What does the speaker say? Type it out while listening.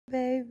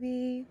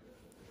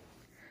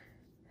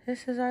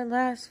This is our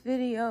last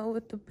video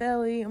with the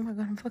belly. Oh my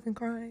god, I'm fucking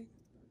crying.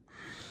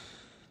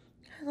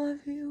 I love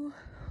you.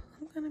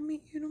 I'm gonna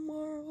meet you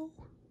tomorrow.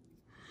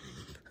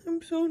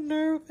 I'm so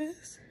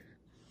nervous.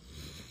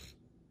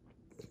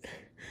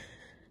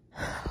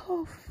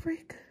 Oh,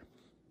 freak.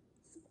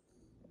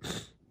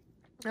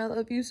 I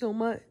love you so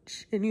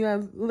much. And you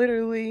have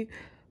literally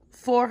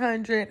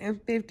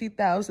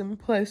 450,000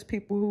 plus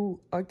people who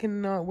I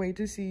cannot wait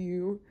to see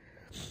you.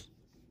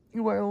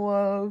 You are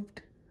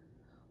loved.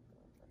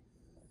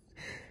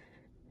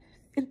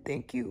 And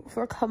thank you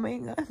for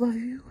coming. I love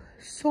you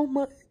so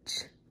much.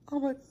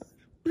 Oh my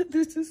god.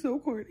 This is so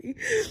corny.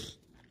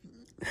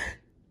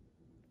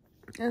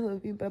 I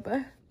love you,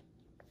 Baba.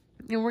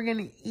 And we're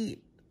gonna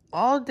eat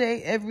all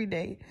day, every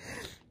day.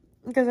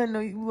 Because I know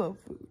you love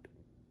food.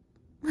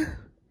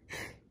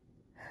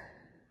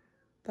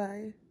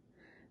 Bye.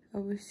 I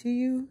will see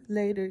you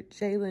later,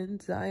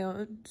 Jalen,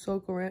 Zion,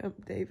 Sokaram,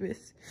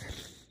 Davis.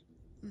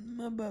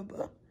 My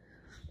Baba.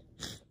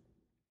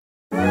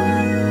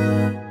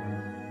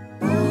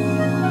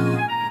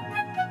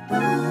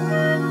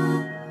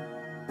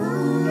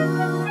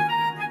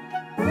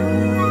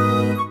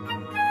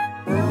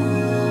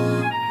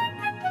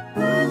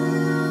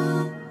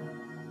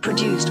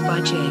 Produced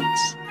by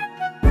Jakes.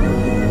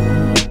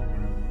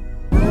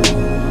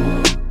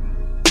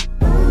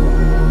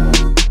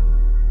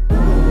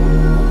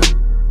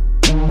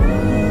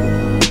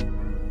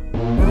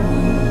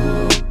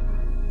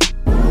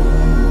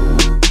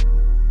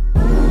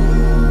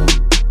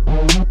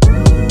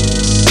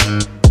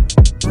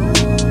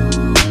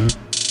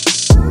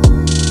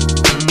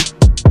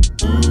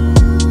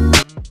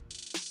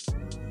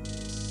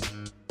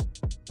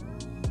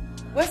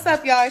 What's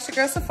up, y'all? It's your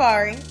girl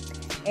Safari.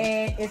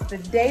 And it's the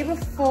day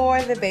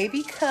before the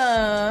baby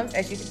comes,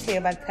 as you can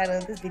tell by the title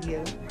of this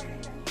video.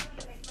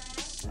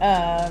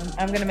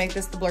 I'm gonna make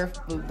this the birth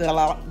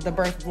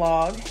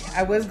vlog.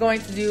 I was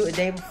going to do a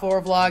day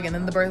before vlog and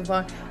then the birth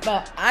vlog,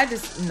 but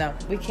no,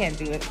 we can't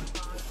do it.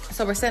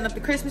 So we're setting up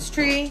the Christmas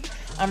tree.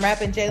 I'm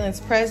wrapping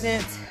Jalen's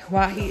present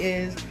while he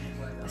is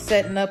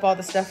setting up all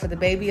the stuff for the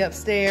baby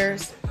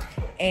upstairs,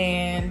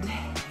 and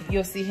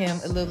you'll see him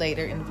a little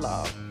later in the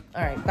vlog.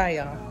 All right, bye,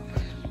 y'all.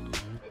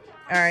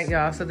 All right,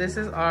 y'all, so this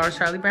is our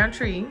Charlie Brown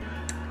tree.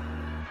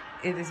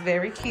 It is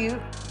very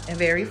cute and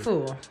very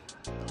full.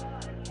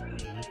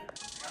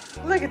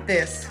 Look at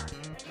this.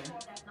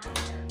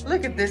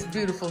 Look at this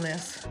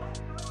beautifulness.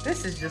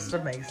 This is just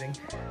amazing.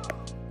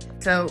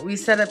 So we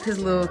set up his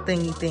little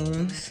thingy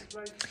things,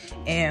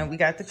 and we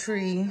got the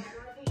tree,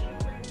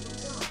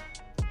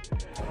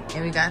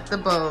 and we got the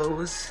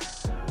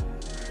bows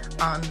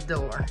on the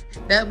door.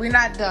 That we're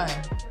not done,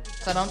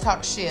 so don't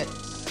talk shit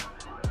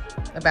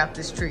about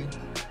this tree.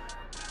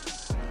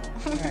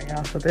 All right,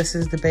 y'all, so this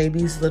is the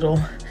baby's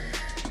little,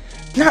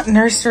 not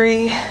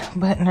nursery,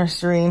 but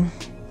nursery.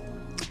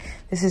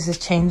 This is his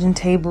changing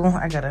table.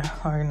 I gotta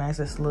organize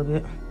this a little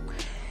bit.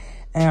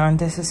 And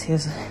this is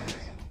his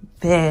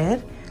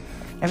bed.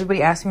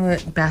 Everybody asked me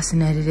what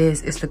bassinet it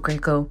is. It's the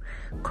Graco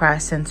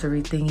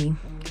cry-sensory thingy.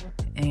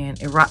 And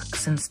it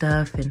rocks and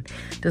stuff and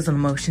does little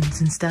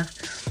motions and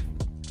stuff.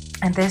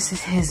 And this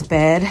is his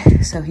bed,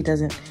 so he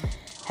doesn't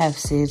have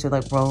SIDS or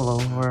like roll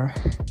over.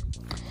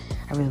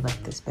 I really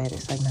like this bed.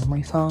 It's like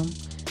memory foam.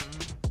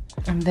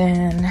 And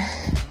then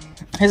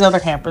his other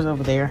hamper's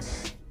over there.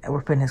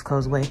 We're putting his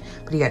clothes away.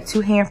 But he got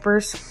 2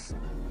 hampers.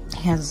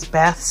 He has his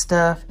bath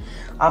stuff,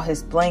 all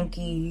his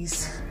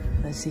blankies.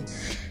 Let's see.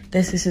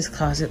 This is his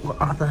closet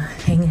where all the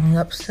hanging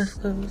up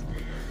stuff goes.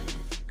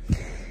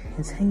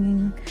 His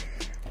hanging,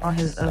 all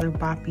his other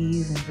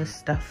boppies and just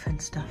stuff.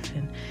 And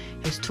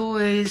his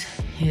toys,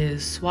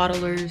 his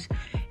swaddlers,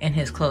 and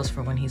his clothes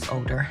for when he's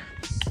older.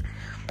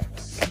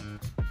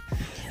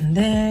 And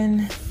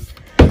then,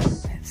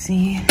 let's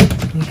see,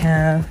 we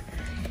have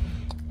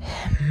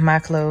my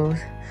clothes,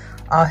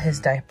 all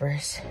his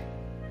diapers.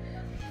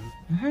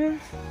 And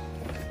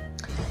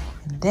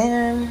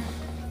then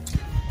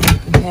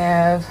we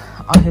have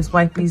all his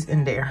wipies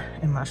in there,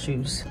 and my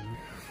shoes.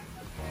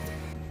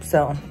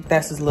 So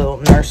that's his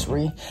little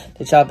nursery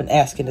that y'all been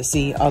asking to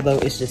see, although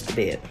it's just a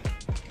bed.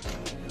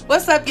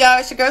 What's up, y'all?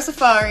 It's your girl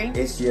Safari.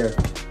 It's your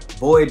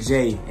boy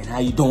Jay, and how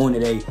you doing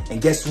today?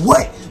 And guess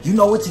what? You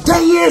know what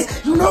today is?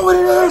 You know what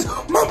it is?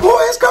 My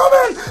boy is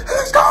coming!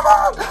 He's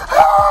coming!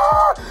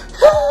 Ah!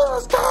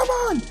 He's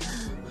coming!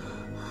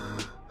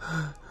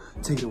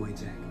 Take it away,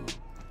 Jay.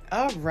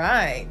 All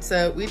right,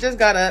 so we just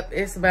got up.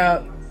 It's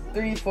about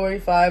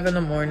 3:45 in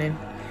the morning.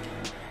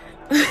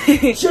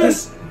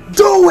 Just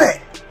do it!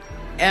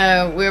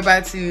 And we're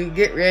about to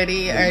get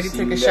ready. I already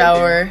took a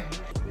shower.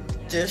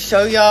 Just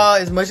show y'all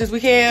as much as we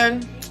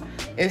can.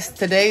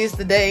 Today's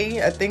the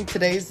day. I think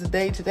today's the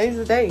day. Today's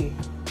the day.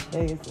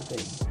 Today is the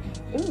day.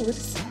 Ooh, what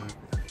is that?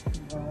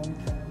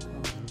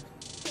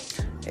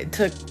 It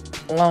took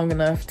long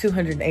enough,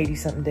 280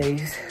 something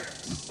days.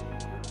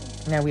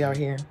 Now we are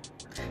here.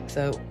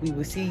 So we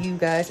will see you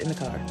guys in the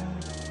car.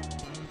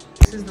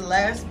 This is the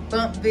last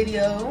bump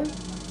video.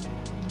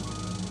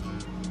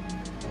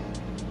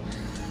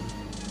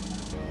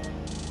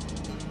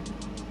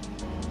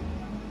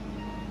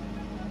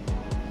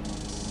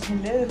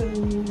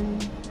 Hello.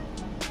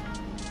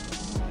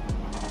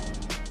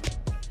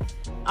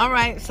 All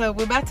right, so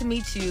we're about to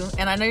meet you,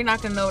 and I know you're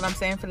not gonna know what I'm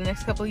saying for the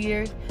next couple of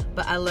years,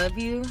 but I love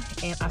you,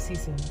 and I'll see you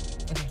soon.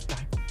 Okay, bye.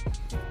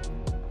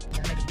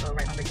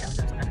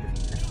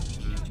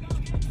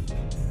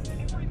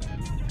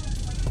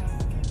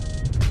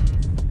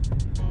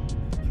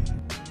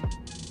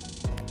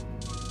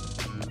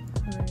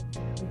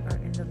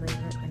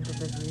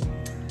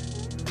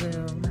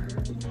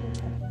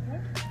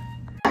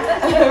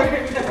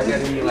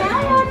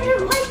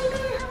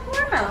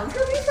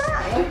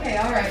 Okay,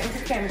 all right. What's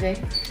the camera day?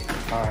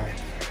 All right.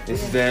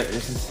 This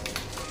is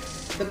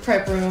the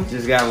prep room.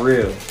 just got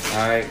real.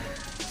 All right.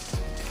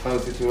 Whole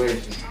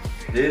situation.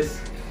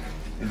 This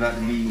is about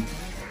to be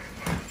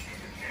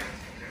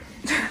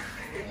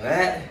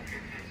that.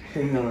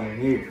 Hang on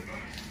here.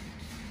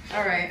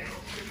 All right.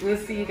 We'll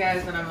see you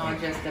guys when I'm all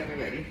dressed up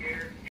and ready.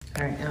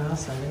 All right, y'all.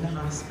 So I'm in the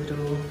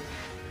hospital.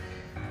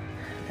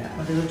 Got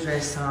my little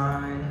dress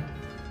on.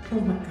 Oh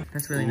my God.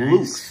 That's really nice.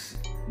 Luke's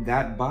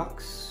Got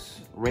Box.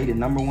 Rated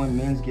 #1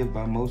 men's gift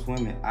by most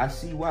women. I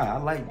see why. I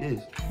like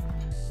this.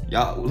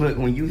 Y'all, look,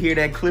 when you hear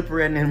that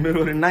clipper in the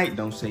middle of the night,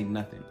 don't say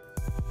nothing.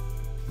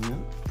 Yeah.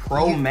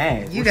 Pro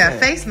mask. You got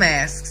face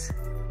masks.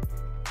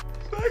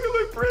 I can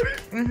look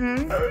pretty.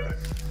 Mm-hmm.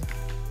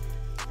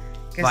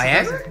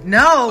 Viagra?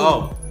 No.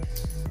 Oh.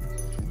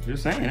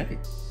 Just saying. Hey.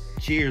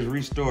 Cheers,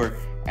 restore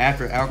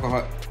after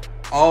alcohol.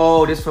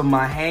 Oh, this for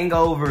my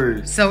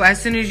hangovers. So as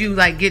soon as you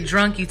like get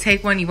drunk, you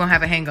take one, you won't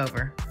have a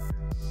hangover.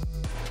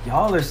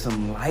 Y'all are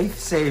some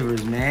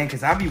lifesavers, man.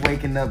 Cause I be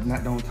waking up,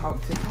 don't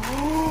talk to.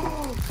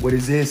 What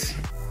is this?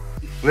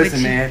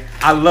 Listen, man.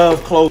 I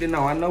love clothes.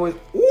 No, I know it.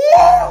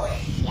 Whoa!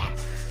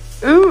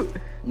 Ooh.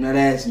 I'm not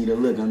asking you to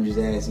look. I'm just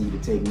asking you to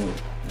take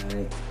note. All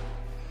right.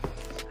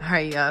 All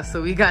right, y'all. So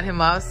we got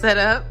him all set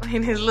up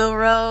in his little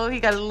row.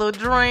 He got a little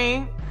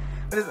drink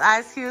with his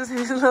ice cubes,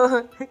 his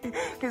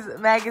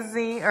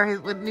magazine or his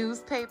with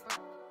newspaper.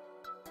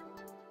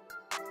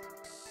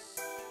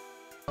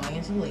 Going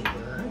into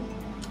labor.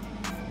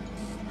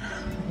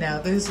 Now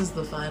this is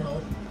the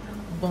final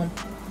bump.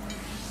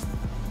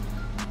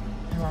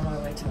 I'm on my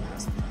way to the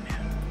hospital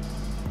now.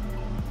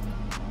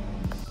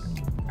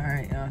 All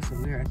right, y'all. So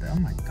we're at the. Oh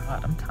my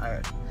God, I'm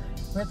tired.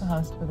 We're at the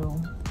hospital.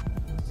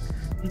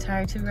 You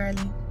tired too,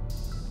 Riley?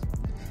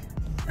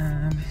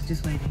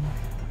 Just waiting.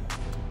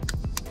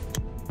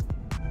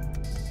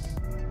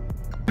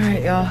 All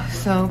right, y'all.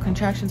 So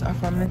contractions are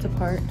 4 minutes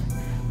apart.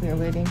 We are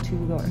waiting to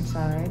go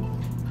inside.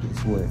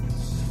 It's what?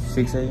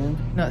 6 a.m.?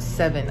 No, it's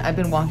 7. I've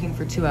been walking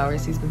for 2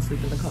 hours. He's been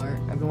sleeping in the car.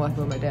 I've been walking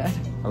with my dad.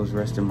 I was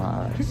resting my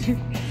eyes.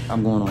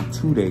 I'm going on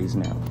 2 days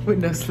now. With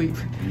no sleep.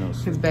 No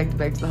sleep. He's back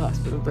to the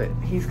hospital, but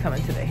he's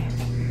coming today.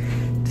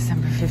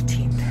 December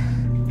 15th.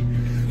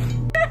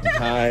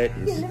 Tired.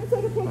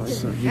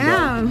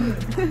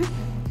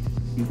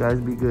 You guys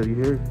be good, you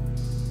hear?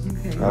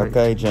 Okay.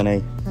 Okay,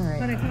 Jenny. All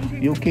right.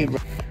 You keep.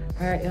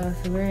 All right, y'all.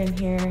 So we're in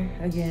here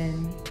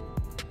again.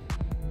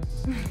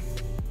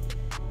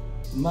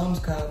 Mom's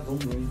car, boom,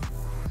 boom.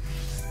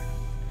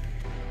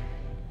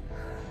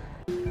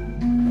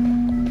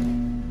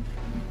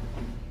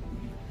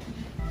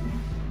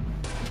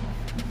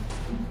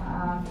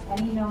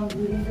 And you know,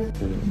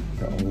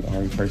 The old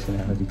army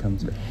personality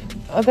comes back.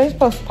 Oh, there's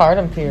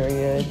postpartum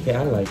period.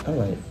 Yeah,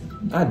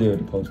 I deal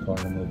with the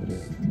postpartum over the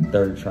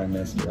 3rd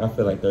trimester. I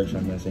feel like 3rd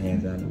trimester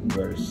hands down the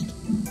worst.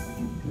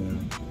 Yeah.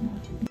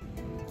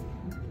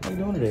 How you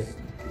doing today?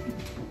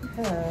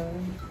 Hello.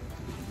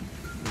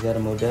 Is that a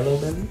Modelo,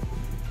 baby?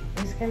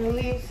 He's gonna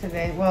leave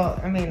today. Well,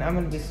 I mean, I'm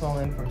gonna be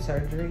swollen from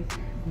surgery,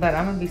 but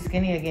I'm gonna be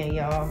skinny again,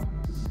 y'all.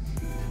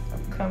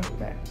 I'm coming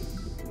back.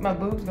 My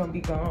boobs gonna be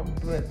gone,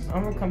 but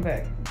I'm gonna come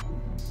back.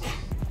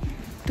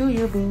 Do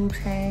your boobs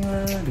hang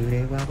low? Do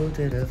they wobble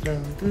to the floor?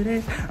 Do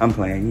they? I'm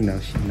playing, you know,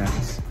 she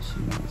nice. She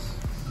nice.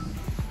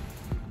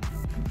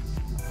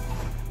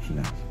 She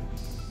nice.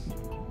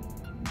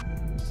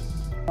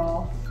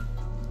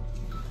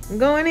 I'm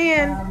going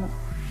in.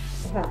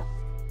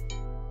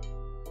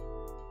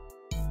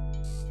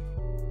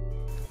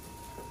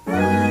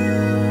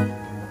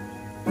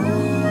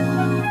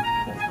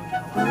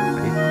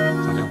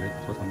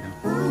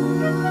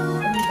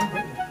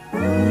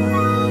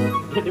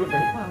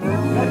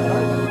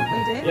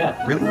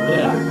 Yeah. Really?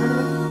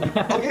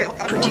 Yeah. Okay.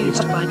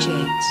 produced by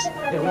Jakes.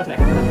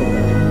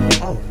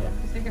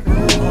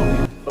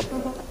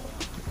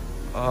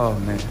 Oh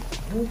man.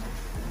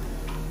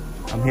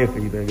 I'm here for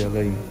you, baby. I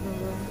love you.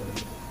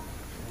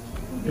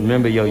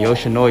 Remember your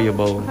Yoshinoya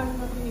bowl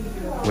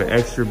with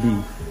extra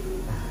beef.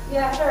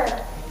 Yeah, sure.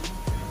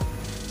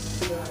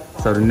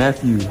 So the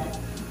nephew.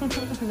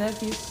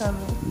 Nephew's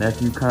coming.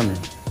 Nephew coming.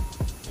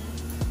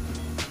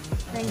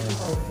 Thank you.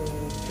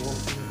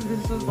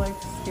 This was like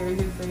the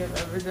scariest thing I've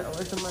ever dealt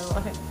with in my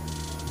life.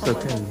 It's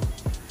okay.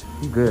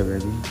 You good,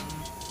 baby.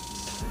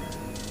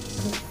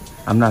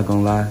 I'm not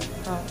gonna lie.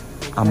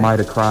 I might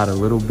have cried a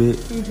little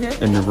bit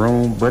in the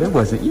room, but it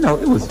wasn't, you know,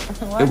 it was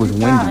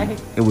windy.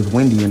 It was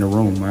windy in the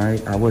room,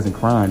 right? I wasn't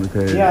crying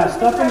because Yeah,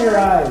 stuff in your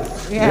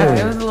eyes. Yeah,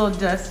 it was a little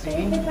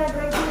dusty.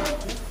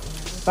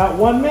 Bye, About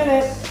 1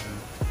 minute.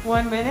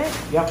 1 minute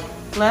Yep.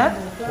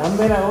 left? 1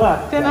 minute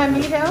left. Then I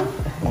meet him?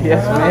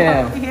 Yes,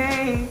 ma'am.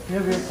 Yay. You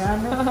have your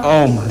camera?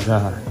 Oh my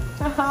God.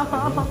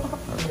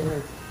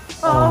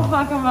 Oh,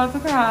 fuck, I'm about to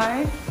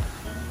cry.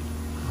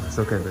 It's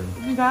okay, baby.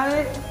 You got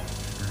it?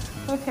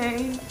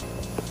 Okay.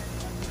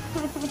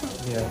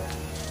 Yeah.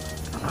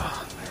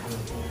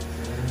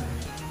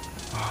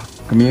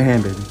 Give me your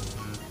hand, baby.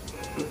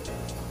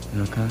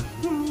 You okay?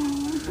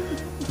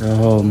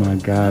 Oh my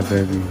God,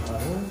 baby.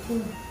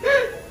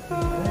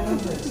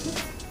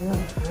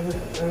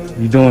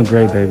 You're doing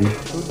great, baby.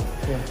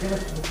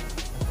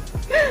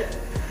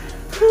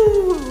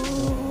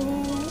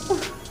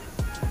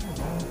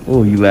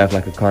 Oh, you laugh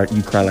like a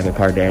you cry like a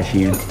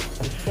Kardashian.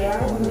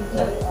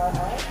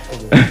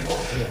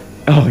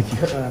 Oh,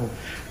 yeah.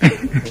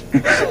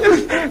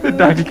 The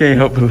doctor can't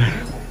help but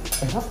laugh.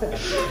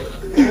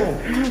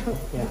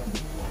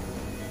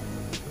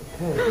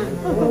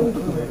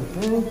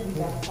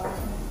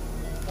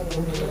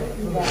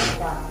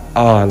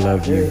 Oh, I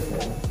love you.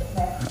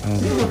 Oh my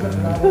God. I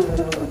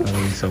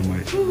love you so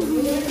much.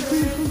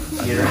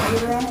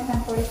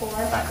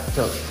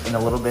 So in a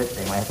little bit,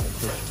 they might have to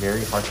push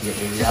very hard to get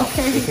baby out.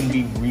 Okay. It can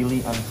be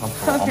really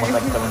uncomfortable, almost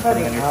like someone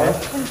sitting on your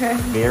chest. Okay.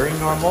 Very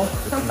normal.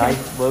 Just nice,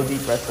 slow,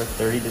 deep breaths for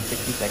 30 to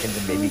 60 seconds,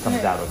 and baby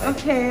comes out.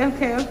 Okay.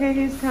 Okay,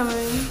 he's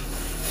coming.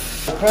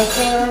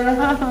 Pressure.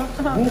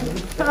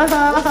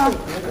 Pressure.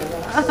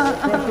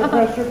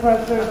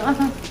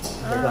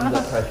 Here comes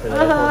the pressure that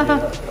I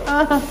told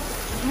you.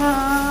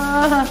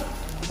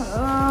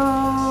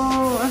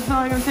 Oh, I feel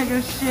like I'm taking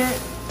a shit.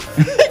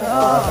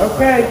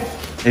 Okay.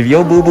 If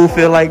your boo-boo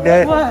feel like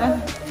that, What?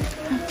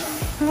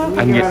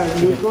 I can get...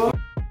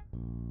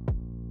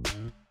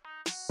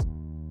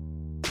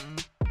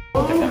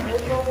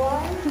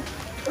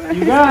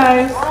 You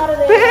guys.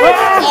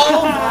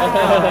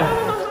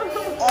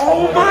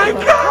 Oh my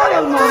God,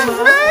 I'm my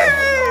baby!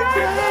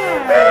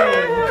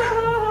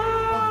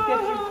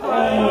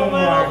 Oh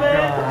my God.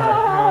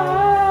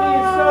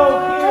 He's so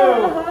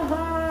cute.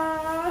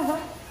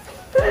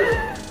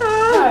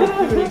 Hi,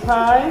 cutie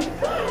pie.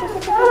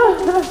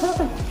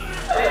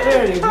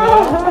 There you go.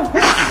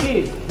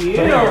 He's cute.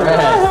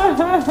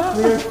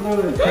 Clear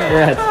through the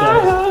cat.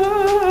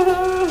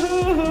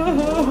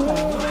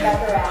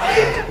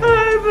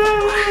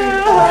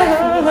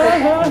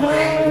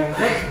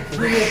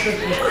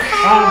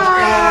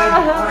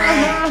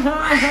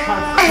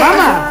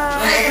 Mama!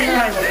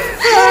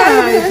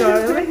 Hi,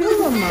 darling.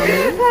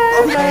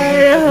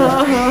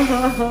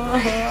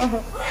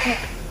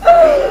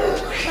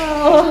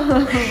 Hello,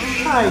 mommy.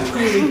 Hi,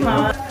 cutie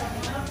pie.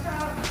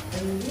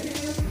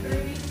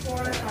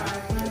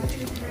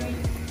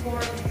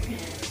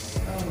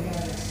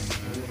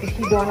 Is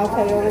she doing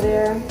okay over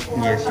there?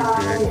 Yeah, she's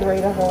good. She's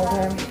ready to hold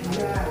him.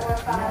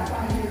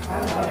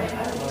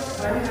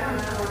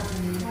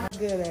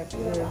 Good after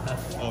this.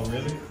 Oh,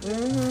 really?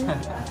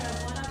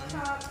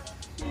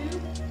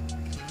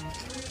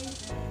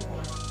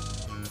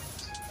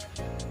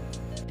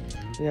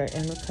 We are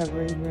in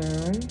recovery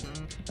room.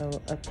 A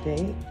little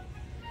update.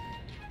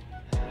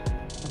 Oh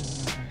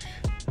my gosh.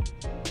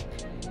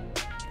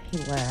 He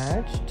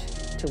latched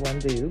to one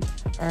boob.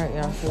 Alright,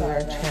 y'all, so we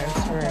are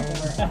transferring.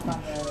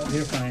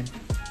 You're fine.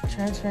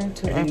 Transferring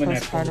to I our think when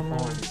that postpartum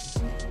comes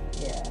room.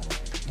 Yeah.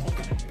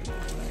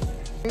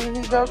 Here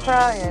he go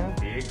crying.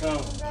 Here you go.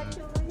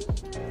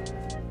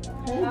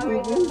 Hey,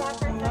 boo-boo. Hi,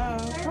 man.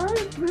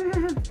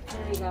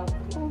 There you go.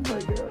 Oh my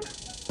God.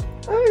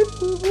 Hi,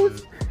 boo-boo.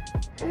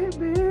 Hey,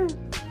 man.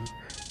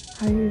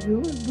 How you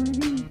doing,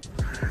 buddy?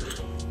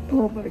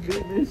 Oh my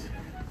goodness.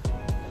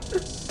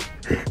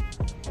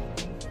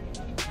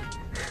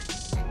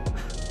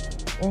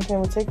 Okay,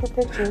 we'll take your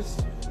pictures.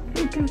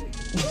 Okay.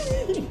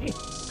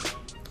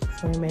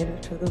 So we made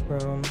it to the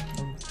room.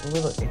 I'm a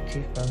little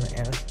itchy from the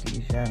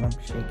anesthesia and I'm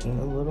shaking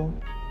a little.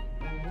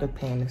 The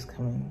pain is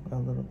coming a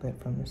little bit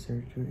from the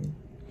surgery.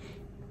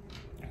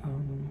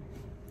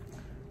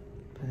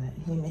 But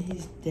him and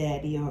his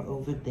daddy are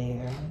over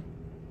there.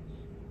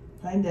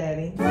 Hi,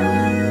 Daddy.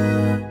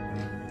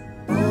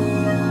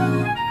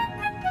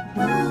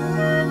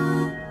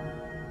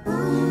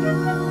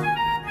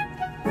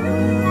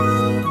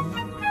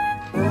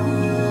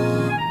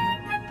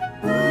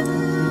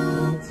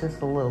 It's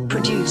just a little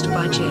Produced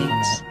by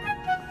James.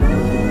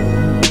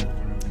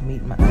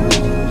 meet my